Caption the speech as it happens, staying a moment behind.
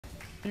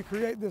You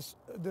create this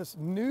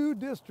new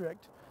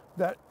district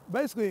that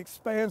basically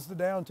expands the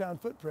downtown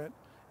footprint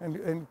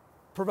and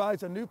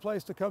provides a new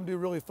place to come do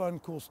really fun,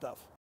 cool stuff.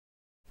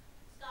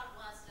 Scott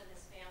West and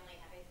his family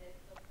have a big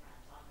footprint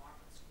on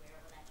Market Square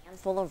with a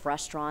handful of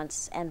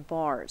restaurants and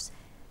bars.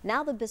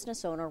 Now the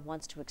business owner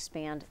wants to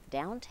expand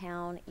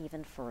downtown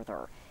even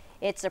further.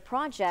 It's a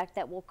project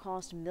that will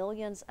cost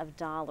millions of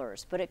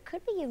dollars, but it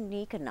could be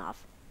unique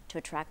enough to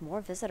attract more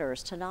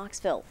visitors to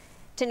Knoxville.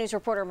 10 News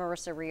reporter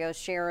Marissa Rios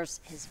shares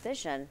his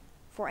vision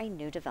for a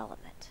new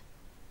development.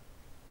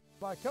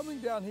 By coming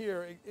down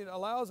here, it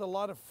allows a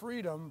lot of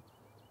freedom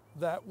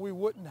that we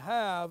wouldn't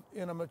have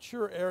in a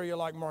mature area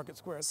like Market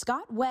Square.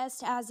 Scott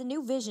West has a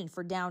new vision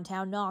for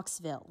downtown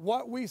Knoxville.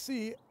 What we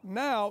see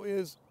now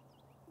is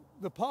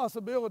the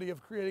possibility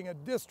of creating a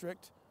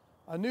district,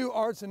 a new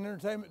arts and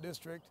entertainment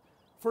district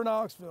for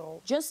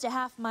Knoxville. Just a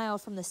half mile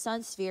from the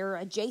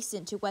Moonsphere,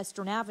 adjacent to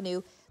Western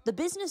Avenue, the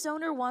business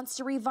owner wants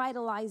to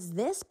revitalize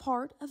this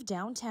part of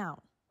downtown.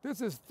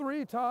 This is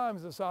 3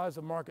 times the size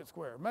of Market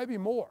Square, maybe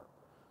more.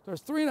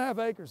 There's 3.5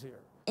 acres here.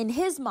 In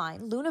his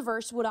mind,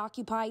 Luniverse would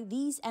occupy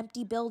these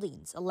empty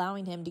buildings,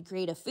 allowing him to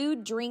create a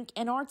food, drink,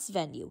 and arts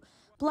venue.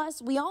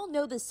 Plus, we all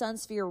know the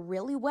Moonsphere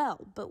really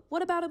well, but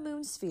what about a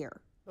Moonsphere?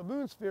 The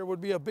Moonsphere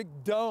would be a big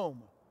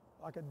dome,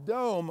 like a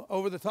dome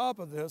over the top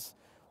of this.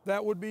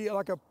 That would be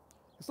like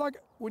it's like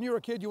when you were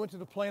a kid, you went to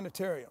the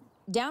planetarium.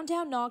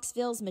 Downtown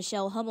Knoxville's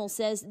Michelle Hummel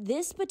says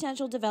this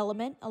potential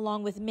development,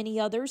 along with many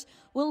others,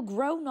 will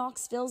grow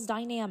Knoxville's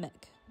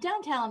dynamic.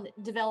 Downtown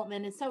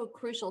development is so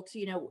crucial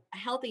to, a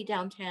healthy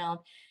downtown.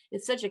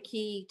 It's such a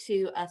key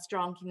to a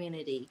strong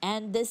community.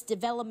 And this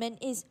development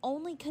is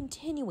only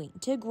continuing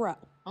to grow.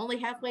 Only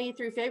halfway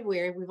through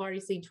February, we've already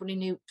seen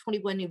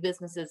 21 new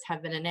businesses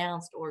have been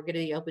announced or going to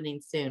be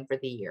opening soon for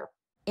the year.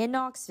 In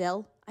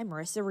Knoxville, I'm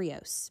Marissa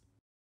Rios.